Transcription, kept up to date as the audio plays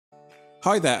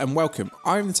Hi there and welcome,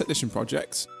 I'm the Technician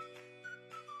Project.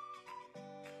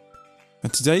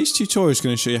 And today's tutorial is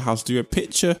going to show you how to do a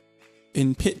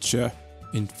picture-in-picture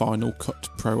in Final Cut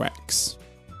Pro X.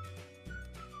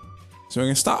 So we're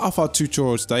going to start off our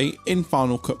tutorial today in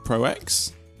Final Cut Pro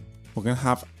X. We're going to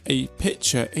have a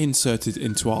picture inserted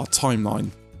into our timeline.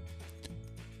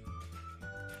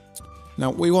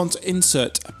 Now we want to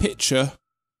insert a picture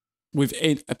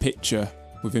within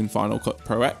Final Cut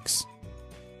Pro X.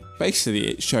 Basically,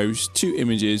 it shows two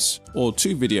images or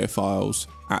two video files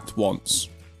at once.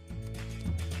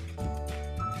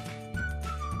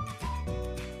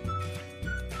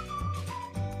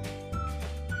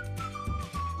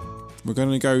 We're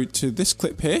going to go to this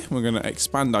clip here. We're going to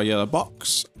expand our yellow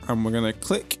box and we're going to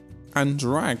click and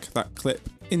drag that clip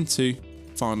into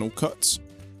Final Cut.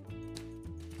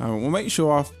 And we'll make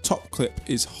sure our top clip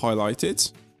is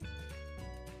highlighted.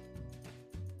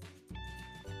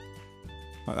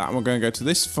 Like that, and we're going to go to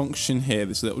this function here,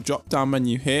 this little drop down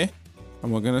menu here,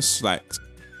 and we're going to select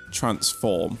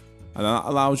transform, and that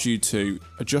allows you to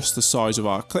adjust the size of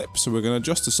our clip. So we're going to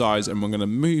adjust the size and we're going to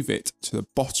move it to the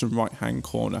bottom right hand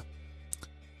corner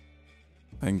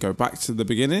and go back to the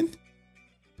beginning.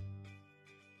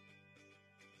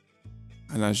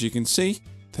 And as you can see,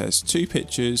 there's two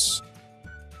pictures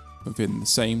within the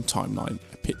same timeline,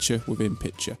 a picture within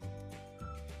picture.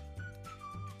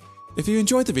 If you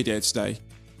enjoyed the video today,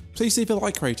 please leave a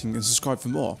like rating and subscribe for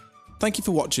more. Thank you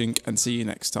for watching and see you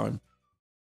next time.